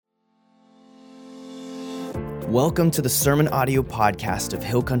Welcome to the Sermon Audio Podcast of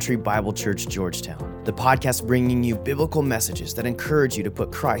Hill Country Bible Church, Georgetown. The podcast bringing you biblical messages that encourage you to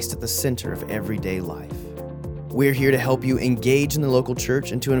put Christ at the center of everyday life. We're here to help you engage in the local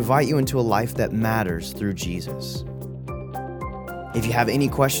church and to invite you into a life that matters through Jesus. If you have any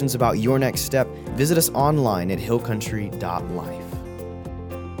questions about your next step, visit us online at hillcountry.life.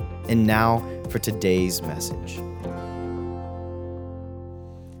 And now for today's message.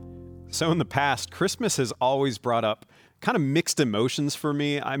 So in the past, Christmas has always brought up kind of mixed emotions for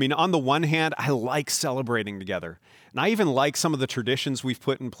me. I mean, on the one hand, I like celebrating together. And I even like some of the traditions we've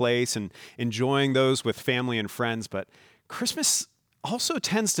put in place and enjoying those with family and friends. But Christmas also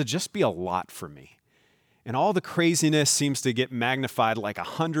tends to just be a lot for me. And all the craziness seems to get magnified like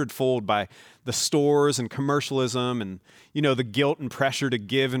 100-fold by the stores and commercialism and, the guilt and pressure to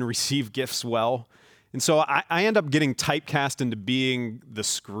give and receive gifts well. And so I end up getting typecast into being the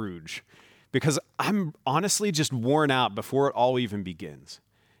Scrooge because I'm honestly just worn out before it all even begins.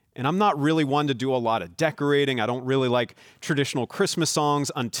 And I'm not really one to do a lot of decorating. I don't really like traditional Christmas songs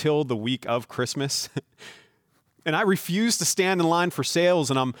until the week of Christmas. And I refuse to stand in line for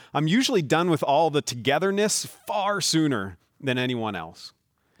sales, and I'm usually done with all the togetherness far sooner than anyone else.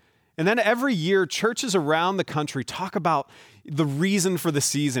 And then every year, churches around the country talk about the reason for the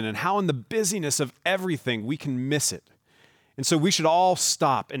season and how in the busyness of everything we can miss it. And so we should all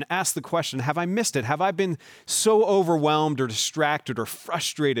stop and ask the question, have I missed it? Have I been so overwhelmed or distracted or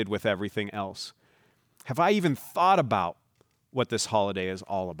frustrated with everything else? Have I even thought about what this holiday is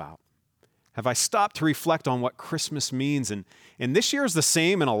all about? Have I stopped to reflect on what Christmas means? And this year is the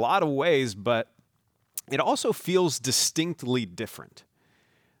same in a lot of ways, but it also feels distinctly different.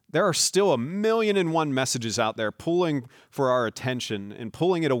 There are still 1,000,001 messages out there pulling for our attention and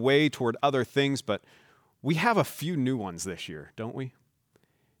pulling it away toward other things, but we have a few new ones this year, don't we?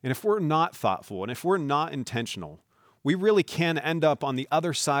 And if we're not thoughtful and if we're not intentional, we really can end up on the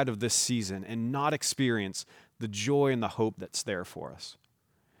other side of this season and not experience the joy and the hope that's there for us.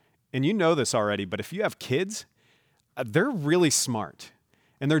 And you know this already, but if you have kids, they're really smart.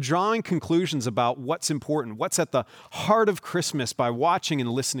 And they're drawing conclusions about what's important, what's at the heart of Christmas by watching and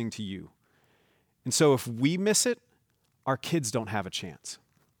listening to you. And so if we miss it, our kids don't have a chance.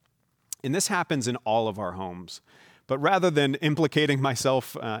 And this happens in all of our homes. But rather than implicating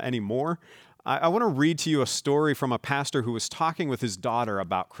myself anymore, I want to read to you a story from a pastor who was talking with his daughter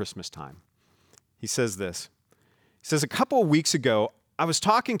about Christmas time. He says this. He says, a couple of weeks ago, I was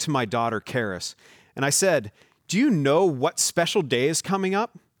talking to my daughter, Karis, and I said, do you know what special day is coming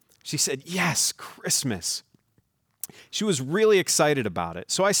up? She said, yes, Christmas. She was really excited about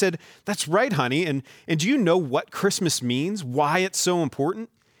it. So I said, that's right, honey. And do you know what Christmas means? Why it's so important?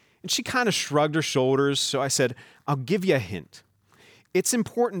 And she kind of shrugged her shoulders. So I said, I'll give you a hint. It's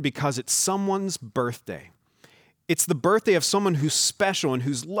important because it's someone's birthday. It's the birthday of someone who's special and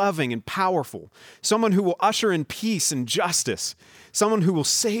who's loving and powerful, someone who will usher in peace and justice, someone who will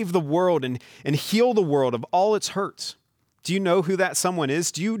save the world and heal the world of all its hurts. Do you know who that someone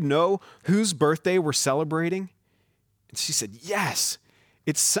is? Do you know whose birthday we're celebrating? And she said, yes,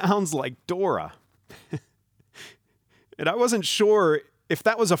 it sounds like Dora. And I wasn't sure if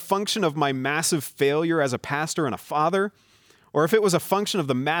that was a function of my massive failure as a pastor and a father, or if it was a function of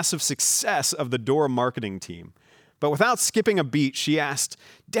the massive success of the Dora marketing team. But without skipping a beat, she asked,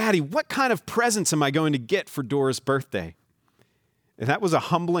 Daddy, what kind of presents am I going to get for Dora's birthday? And that was a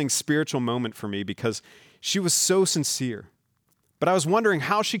humbling spiritual moment for me because she was so sincere. But I was wondering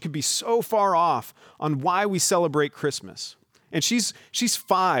how she could be so far off on why we celebrate Christmas. And she's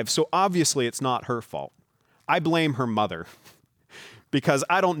 5, so obviously it's not her fault. I blame her mother because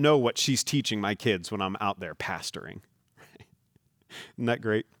I don't know what she's teaching my kids when I'm out there pastoring. Isn't that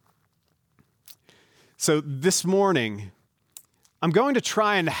great? So this morning, I'm going to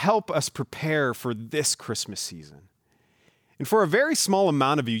try and help us prepare for this Christmas season. And for a very small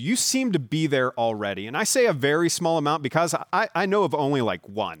amount of you, you seem to be there already. And I say a very small amount because I know of only like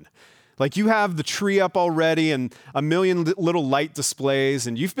one. Like you have the tree up already and 1,000,000 little light displays,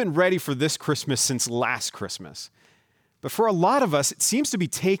 and you've been ready for this Christmas since last Christmas. But for a lot of us, it seems to be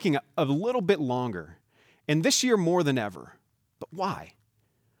taking a little bit longer. And this year more than ever. But why?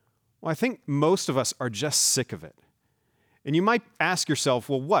 Well, I think most of us are just sick of it. And you might ask yourself,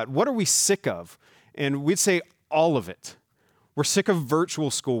 well, what? What are we sick of? And we'd say all of it. We're sick of virtual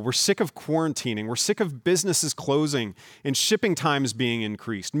school. We're sick of quarantining. We're sick of businesses closing and shipping times being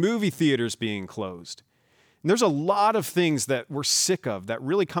increased, movie theaters being closed. And there's a lot of things that we're sick of that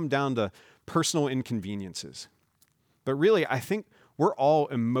really come down to personal inconveniences. But really, I think we're all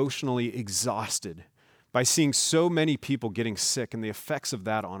emotionally exhausted by seeing so many people getting sick and the effects of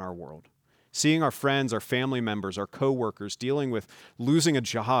that on our world. seeing our friends, our family members, our coworkers dealing with losing a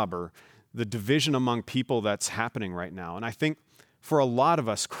job or the division among people that's happening right now. And I think for a lot of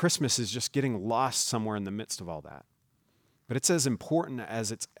us, Christmas is just getting lost somewhere in the midst of all that. But it's as important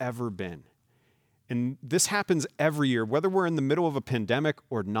as it's ever been. And this happens every year, whether we're in the middle of a pandemic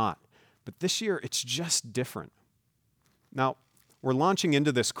or not. But this year, it's just different. Now, we're launching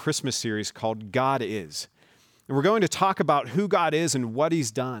into this Christmas series called God Is. And we're going to talk about who God is and what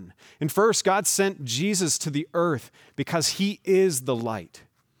he's done. And first, God sent Jesus to the earth because he is the light.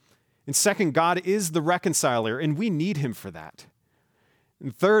 And second, God is the reconciler, and we need him for that.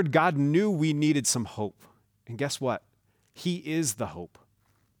 And third, God knew we needed some hope. And guess what? He is the hope.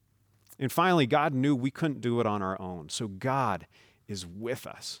 And finally, God knew we couldn't do it on our own. So God is with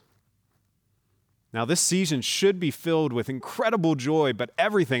us. Now, this season should be filled with incredible joy, but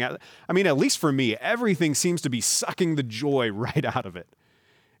everything, at least for me, everything seems to be sucking the joy right out of it.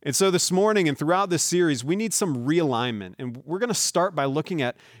 And so this morning and throughout this series, we need some realignment. And we're going to start by looking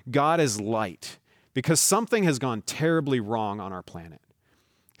at God as light, because something has gone terribly wrong on our planet.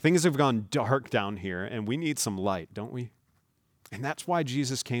 Things have gone dark down here, and we need some light, don't we? And that's why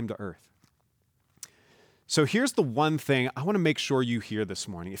Jesus came to earth. So here's the one thing I want to make sure you hear this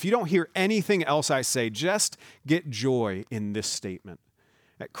morning. If you don't hear anything else I say, just get joy in this statement.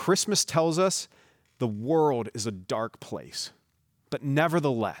 That Christmas tells us the world is a dark place, but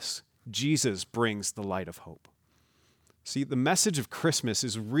nevertheless, Jesus brings the light of hope. See, the message of Christmas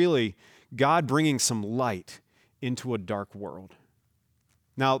is really God bringing some light into a dark world.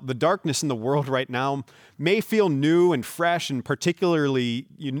 Now, the darkness in the world right now may feel new and fresh and particularly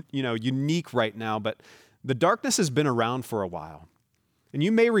unique right now, but the darkness has been around for a while. And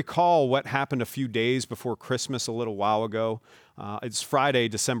you may recall what happened a few days before Christmas a little while ago. It's Friday,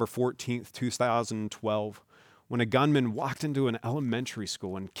 December 14th, 2012, when a gunman walked into an elementary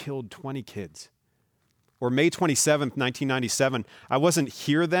school and killed 20 kids. Or May 27th, 1997, I wasn't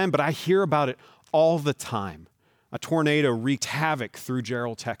here then, but I hear about it all the time. A tornado wreaked havoc through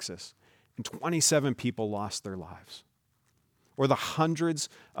Gerald, Texas, and 27 people lost their lives. Or the hundreds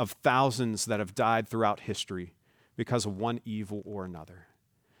of thousands that have died throughout history because of one evil or another.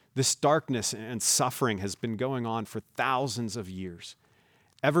 This darkness and suffering has been going on for thousands of years,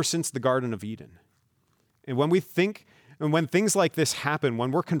 ever since the Garden of Eden. And when things like this happen,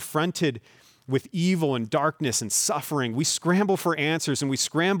 when we're confronted with evil and darkness and suffering, we scramble for answers and we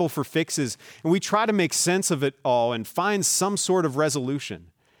scramble for fixes and we try to make sense of it all and find some sort of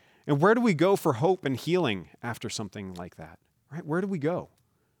resolution. And where do we go for hope and healing after something like that? Right? Where do we go?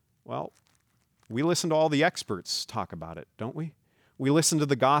 Well, we listen to all the experts talk about it, don't we? We listen to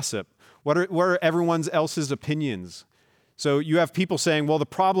the gossip. What are everyone else's opinions? So you have people saying, well, the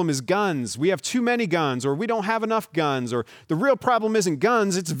problem is guns. We have too many guns, or we don't have enough guns, or the real problem isn't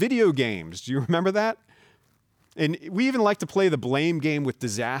guns, it's video games. Do you remember that? And we even like to play the blame game with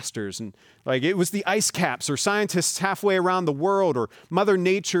disasters. And like it was the ice caps or scientists halfway around the world or Mother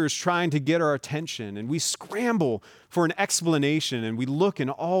Nature is trying to get our attention. And we scramble for an explanation and we look in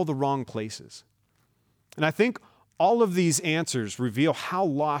all the wrong places. And I think all of these answers reveal how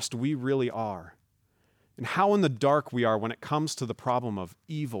lost we really are and how in the dark we are when it comes to the problem of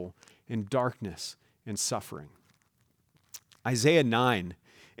evil and darkness and suffering. Isaiah 9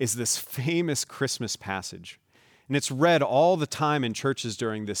 is this famous Christmas passage. And it's read all the time in churches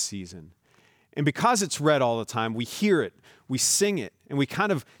during this season. And because it's read all the time, we hear it, we sing it, and we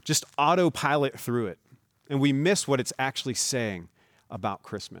kind of just autopilot through it. And we miss what it's actually saying about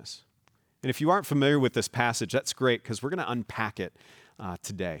Christmas. And if you aren't familiar with this passage, that's great because we're going to unpack it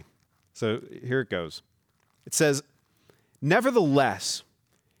today. So here it goes. It says, "Nevertheless,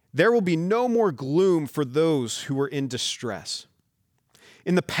 there will be no more gloom for those who are in distress.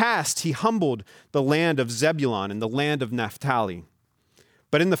 In the past, he humbled the land of Zebulun and the land of Naphtali.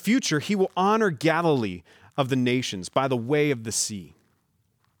 But in the future, he will honor Galilee of the nations by the way of the sea.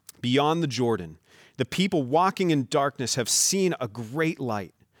 Beyond the Jordan, the people walking in darkness have seen a great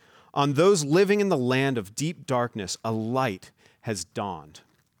light. On those living in the land of deep darkness, a light has dawned."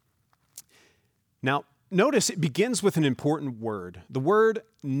 Now, notice it begins with an important word, the word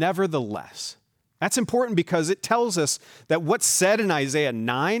nevertheless. That's important because it tells us that what's said in Isaiah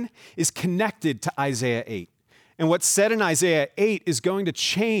 9 is connected to Isaiah 8. And what's said in Isaiah 8 is going to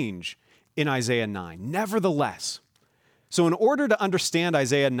change in Isaiah 9. Nevertheless. So in order to understand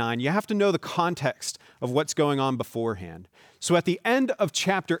Isaiah 9, you have to know the context of what's going on beforehand. So at the end of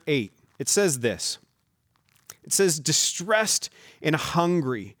chapter 8, it says this. It says, "Distressed and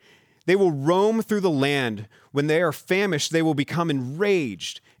hungry, they will roam through the land. When they are famished, they will become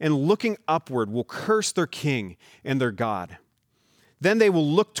enraged, and looking upward will curse their king and their God. Then they will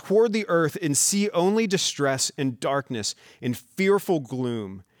look toward the earth and see only distress and darkness and fearful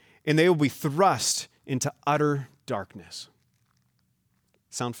gloom, and they will be thrust into utter darkness.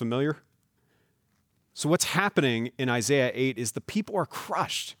 Sound familiar? So what's happening in Isaiah 8 is the people are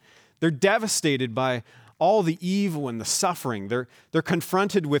crushed. They're devastated by all the evil and the suffering. They're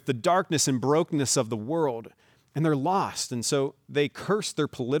confronted with the darkness and brokenness of the world, and they're lost. And so they curse their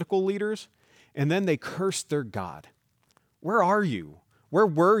political leaders, and then they curse their God. Where are you? Where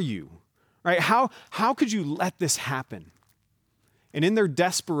were you? Right? How could you let this happen? And in their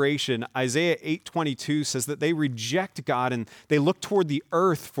desperation, Isaiah 8:22 says that they reject God and they look toward the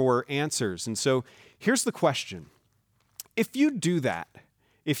earth for answers. And so here's the question. If you do that,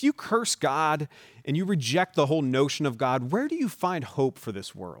 if you curse God and you reject the whole notion of God, where do you find hope for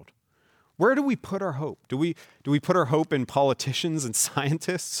this world? Where do we put our hope? Do we put our hope in politicians and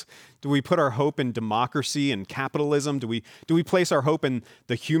scientists? Do we put our hope in democracy and capitalism? Do we place our hope in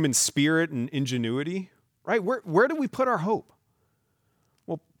the human spirit and ingenuity? Right? Where do we put our hope?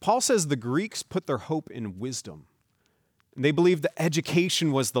 Well, Paul says the Greeks put their hope in wisdom. And they believed that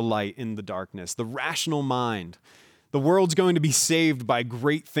education was the light in the darkness, the rational mind. The world's going to be saved by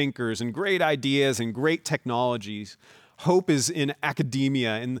great thinkers and great ideas and great technologies. Hope is in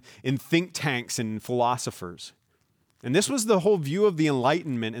academia and in think tanks and philosophers. And this was the whole view of the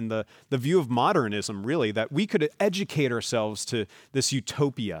Enlightenment and the view of modernism, really, that we could educate ourselves to this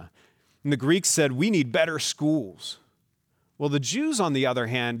utopia. And the Greeks said, we need better schools. Well, the Jews, on the other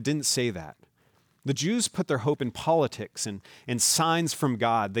hand, didn't say that. The Jews put their hope in politics and signs from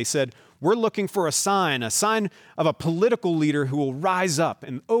God. They said, we're looking for a sign of a political leader who will rise up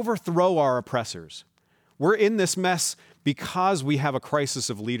and overthrow our oppressors. We're in this mess because we have a crisis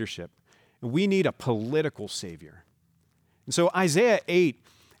of leadership, and we need a political savior. And so Isaiah 8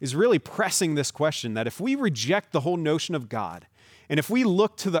 is really pressing this question that if we reject the whole notion of God, and if we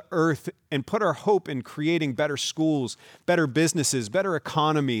look to the earth and put our hope in creating better schools, better businesses, better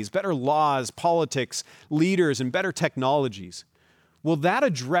economies, better laws, politics, leaders, and better technologies, will that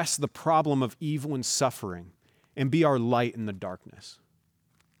address the problem of evil and suffering and be our light in the darkness?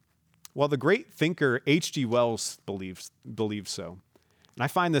 Well, the great thinker H.G. Wells believes so. And I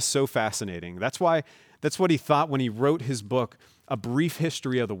find this so fascinating. That's what he thought when he wrote his book, A Brief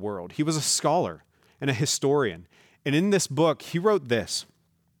History of the World. He was a scholar and a historian. And in this book, he wrote this.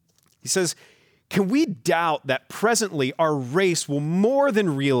 He says, can we doubt that presently our race will more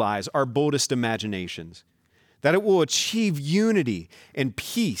than realize our boldest imaginations? That it will achieve unity and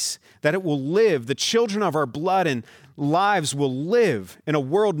peace, that it will live, the children of our blood and lives will live in a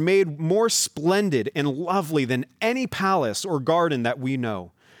world made more splendid and lovely than any palace or garden that we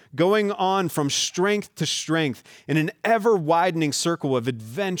know, going on from strength to strength in an ever-widening circle of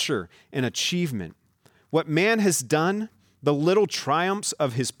adventure and achievement. What man has done, the little triumphs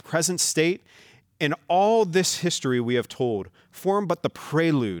of his present state, and all this history we have told, form but the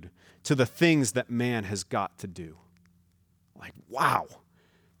prelude to the things that man has got to do. Like, wow.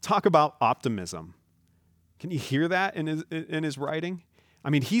 Talk about optimism. Can you hear that in his writing? I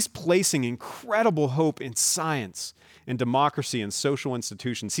mean, he's placing incredible hope in science and democracy and social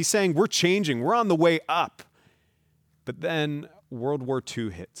institutions. He's saying we're changing, we're on the way up. But then World War II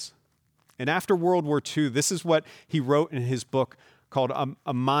hits. And after World War II, this is what he wrote in his book called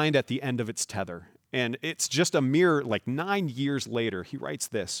A Mind at the End of Its Tether. And it's just a mere 9 years later, he writes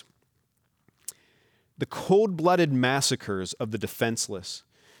this. The cold-blooded massacres of the defenseless,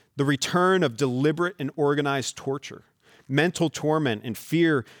 the return of deliberate and organized torture, mental torment and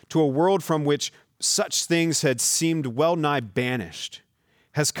fear to a world from which such things had seemed well nigh banished,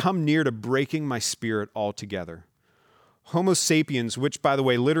 has come near to breaking my spirit altogether. Homo sapiens, which, by the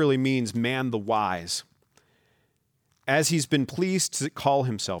way, literally means man the wise, as he's been pleased to call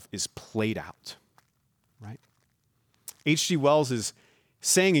himself, is played out. Right? H.G. Wells is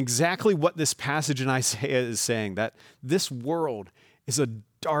saying exactly what this passage in Isaiah is saying, that this world is a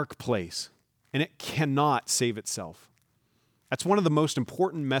dark place and it cannot save itself. That's one of the most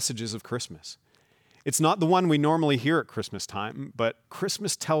important messages of Christmas. It's not the one we normally hear at Christmas time, but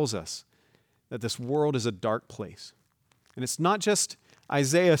Christmas tells us that this world is a dark place. And it's not just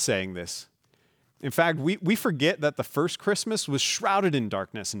Isaiah saying this. In fact, we forget that the first Christmas was shrouded in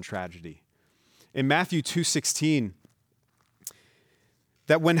darkness and tragedy. In Matthew 2:16,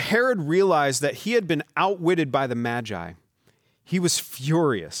 that when Herod realized that he had been outwitted by the Magi, he was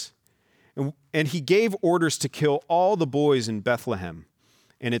furious, and he gave orders to kill all the boys in Bethlehem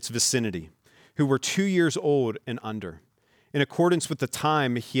and its vicinity, who were 2 years old and under, in accordance with the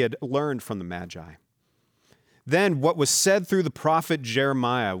time he had learned from the Magi. Then what was said through the prophet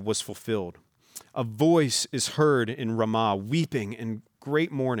Jeremiah was fulfilled. A voice is heard in Ramah, weeping in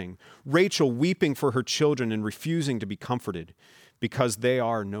great mourning. Rachel weeping for her children and refusing to be comforted because they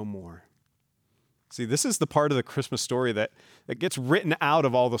are no more. See, this is the part of the Christmas story that gets written out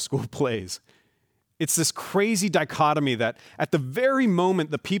of all the school plays. It's this crazy dichotomy that at the very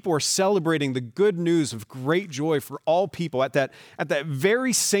moment the people are celebrating the good news of great joy for all people, at that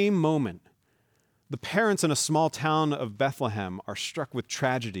very same moment, the parents in a small town of Bethlehem are struck with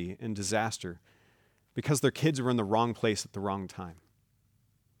tragedy and disaster because their kids were in the wrong place at the wrong time.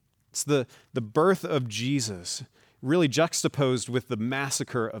 It's the birth of Jesus really juxtaposed with the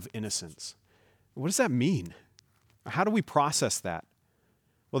massacre of innocents. What does that mean? How do we process that?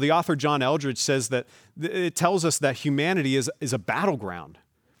 Well, the author John Eldredge says that it tells us that humanity is a battleground,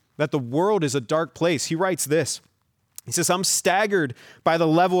 that the world is a dark place. He writes this. He says, I'm staggered by the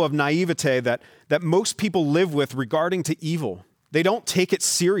level of naivete that most people live with regarding to evil. They don't take it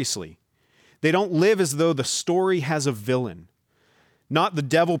seriously. They don't live as though the story has a villain. Not the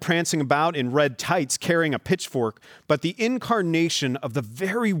devil prancing about in red tights carrying a pitchfork, but the incarnation of the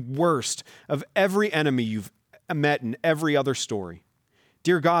very worst of every enemy you've met in every other story.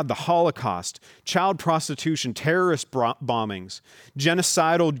 Dear God, the Holocaust, child prostitution, terrorist bombings,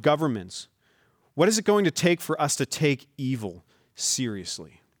 genocidal governments. What is it going to take for us to take evil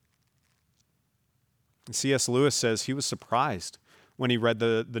seriously? And C.S. Lewis says he was surprised when he read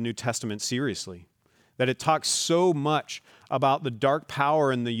the New Testament seriously, that it talks so much about the dark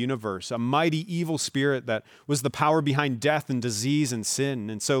power in the universe, a mighty evil spirit that was the power behind death and disease and sin.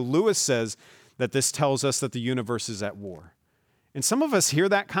 And so Lewis says that this tells us that the universe is at war. And some of us hear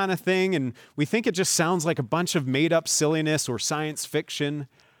that kind of thing and we think it just sounds like a bunch of made-up silliness or science fiction.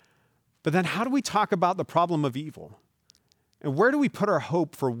 But then how do we talk about the problem of evil? And where do we put our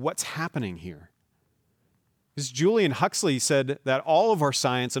hope for what's happening here? Because Julian Huxley said that all of our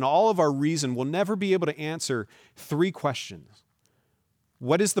science and all of our reason will never be able to answer three questions.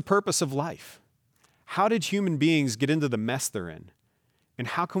 What is the purpose of life? How did human beings get into the mess they're in? And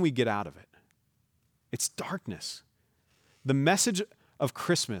how can we get out of it? It's darkness. The message of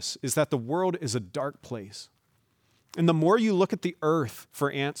Christmas is that the world is a dark place. And the more you look at the earth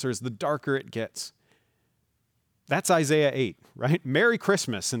for answers, the darker it gets. That's Isaiah 8, right? Merry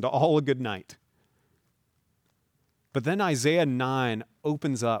Christmas and all a good night. But then Isaiah 9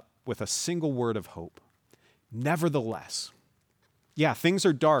 opens up with a single word of hope. Nevertheless. Yeah, things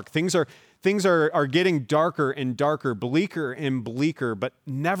are dark. Things are getting darker and darker, bleaker and bleaker, but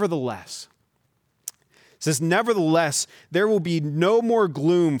nevertheless. It says, nevertheless, there will be no more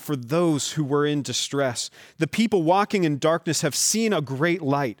gloom for those who were in distress. The people walking in darkness have seen a great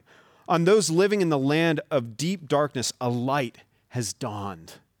light. On those living in the land of deep darkness, a light has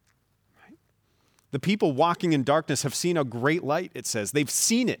dawned. Right? The people walking in darkness have seen a great light, it says. They've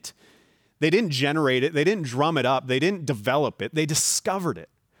seen it. They didn't generate it. They didn't drum it up. They didn't develop it. They discovered it,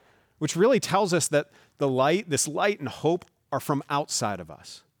 which really tells us that this light and hope are from outside of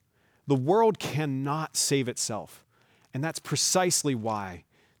us. The world cannot save itself, and that's precisely why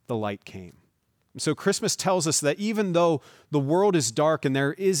the light came. And so Christmas tells us that even though the world is dark and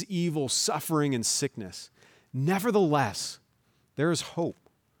there is evil, suffering, and sickness, nevertheless, there is hope.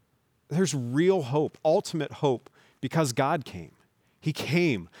 There's real hope, ultimate hope, because God came. He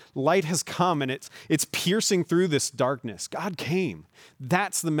came. Light has come, and it's piercing through this darkness. God came.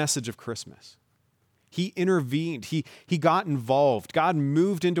 That's the message of Christmas. He intervened. He got involved. God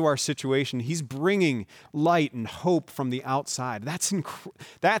moved into our situation. He's bringing light and hope from the outside.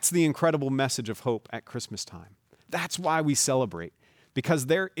 That's the incredible message of hope at Christmas time. That's why we celebrate, because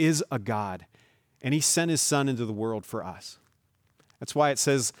there is a God, and he sent his son into the world for us. That's why it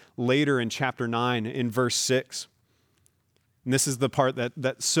says later in chapter 9 in verse 6, and this is the part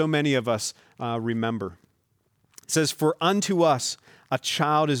that so many of us remember. It says, for unto us a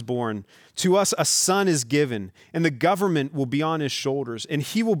child is born, to us a son is given, and the government will be on his shoulders, and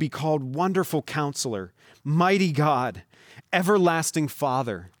he will be called Wonderful Counselor, Mighty God, Everlasting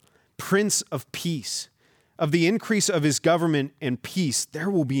Father, Prince of Peace. Of the increase of his government and peace, there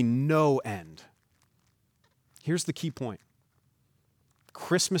will be no end. Here's the key point.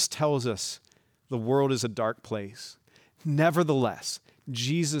 Christmas tells us the world is a dark place. Nevertheless,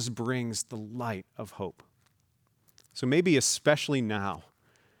 Jesus brings the light of hope. So maybe especially now,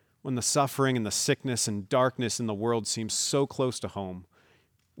 when the suffering and the sickness and darkness in the world seems so close to home,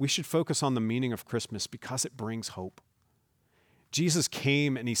 we should focus on the meaning of Christmas because it brings hope. Jesus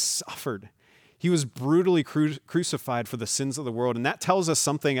came and he suffered. He was brutally crucified for the sins of the world, and that tells us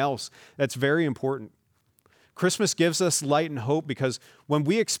something else that's very important. Christmas gives us light and hope because when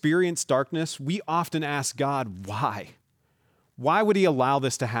we experience darkness, we often ask God, why? Why would he allow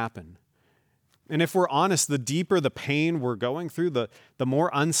this to happen? And if we're honest, the deeper the pain we're going through, the more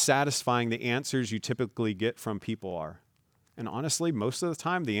unsatisfying the answers you typically get from people are. And honestly, most of the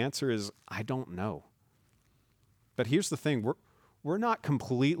time, the answer is, I don't know. But here's the thing, we're not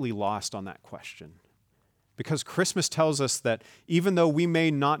completely lost on that question. Because Christmas tells us that even though we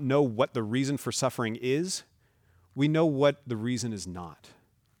may not know what the reason for suffering is, we know what the reason is not.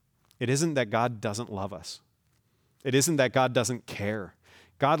 It isn't that God doesn't love us. It isn't that God doesn't care.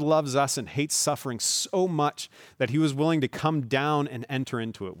 God loves us and hates suffering so much that he was willing to come down and enter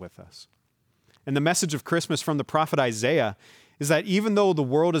into it with us. And the message of Christmas from the prophet Isaiah is that even though the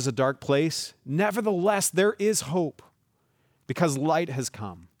world is a dark place, nevertheless, there is hope because light has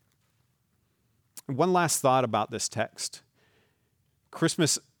come. And one last thought about this text.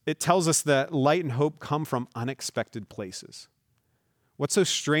 Christmas, it tells us that light and hope come from unexpected places. What's so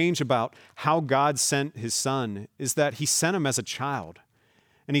strange about how God sent his son is that he sent him as a child,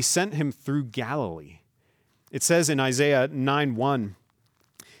 and he sent him through Galilee. It says in Isaiah 9:1,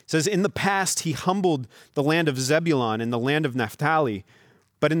 it says, "In the past he humbled the land of Zebulun and the land of Naphtali,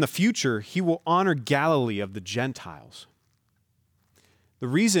 but in the future he will honor Galilee of the Gentiles." The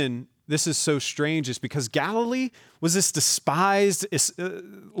reason this is so strange is because Galilee was this despised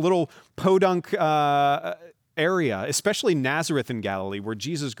little podunk area, especially Nazareth in Galilee, where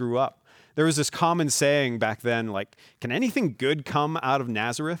Jesus grew up. There was this common saying back then, like, can anything good come out of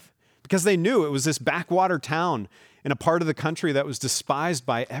Nazareth? Because they knew it was this backwater town in a part of the country that was despised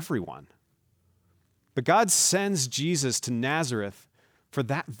by everyone. But God sends Jesus to Nazareth for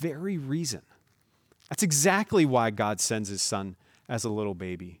that very reason. That's exactly why God sends his son as a little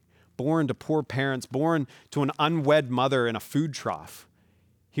baby, born to poor parents, born to an unwed mother in a food trough.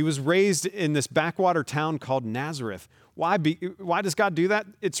 He was raised in this backwater town called Nazareth. Why does God do that?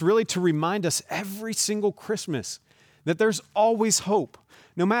 It's really to remind us every single Christmas that there's always hope,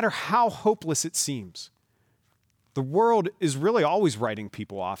 no matter how hopeless it seems. The world is really always writing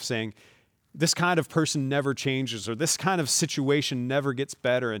people off, saying, this kind of person never changes, or this kind of situation never gets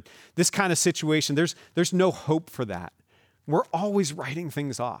better, and this kind of situation, there's no hope for that. We're always writing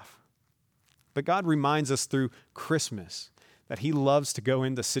things off. But God reminds us through Christmas that he loves to go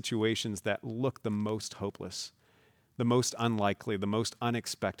into situations that look the most hopeless, the most unlikely, the most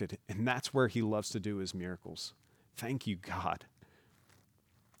unexpected, and that's where he loves to do his miracles. Thank you, God.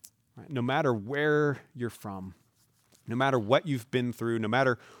 Right? No matter where you're from, no matter what you've been through, no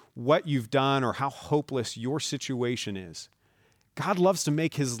matter what you've done or how hopeless your situation is, God loves to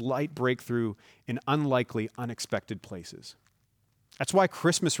make his light break through in unlikely, unexpected places. That's why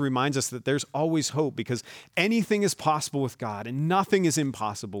Christmas reminds us that there's always hope, because anything is possible with God and nothing is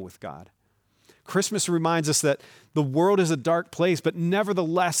impossible with God. Christmas reminds us that the world is a dark place, but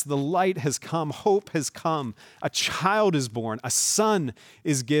nevertheless, the light has come, hope has come, a child is born, a son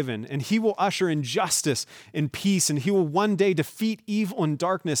is given, and he will usher in justice and peace, and he will one day defeat evil and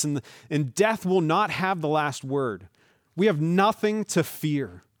darkness, and death will not have the last word. We have nothing to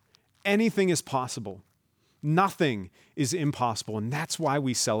fear. Anything is possible. Nothing is impossible, and that's why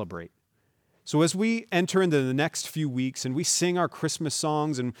we celebrate. So as we enter into the next few weeks and we sing our Christmas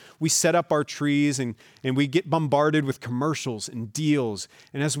songs and we set up our trees and we get bombarded with commercials and deals,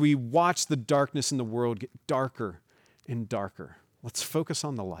 and as we watch the darkness in the world get darker and darker, let's focus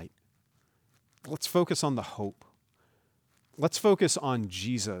on the light. Let's focus on the hope. Let's focus on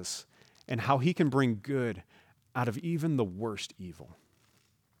Jesus and how he can bring good out of even the worst evil.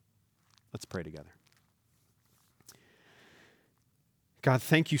 Let's pray together. God,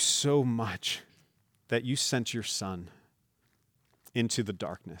 thank you so much that you sent your son into the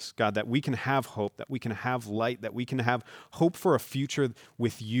darkness. God, that we can have hope, that we can have light, that we can have hope for a future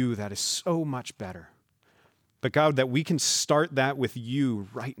with you that is so much better. But God, that we can start that with you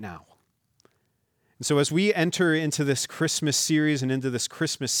right now. And so as we enter into this Christmas series and into this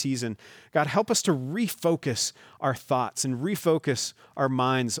Christmas season, God, help us to refocus our thoughts and refocus our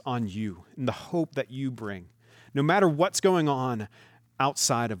minds on you and the hope that you bring. No matter what's going on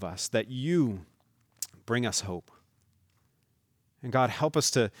outside of us, that you bring us hope. And God, help us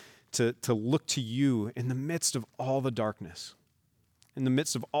to look to you in the midst of all the darkness, in the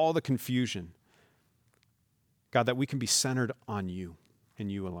midst of all the confusion. God, that we can be centered on you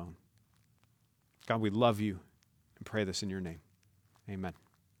and you alone. God, we love you and pray this in your name. Amen.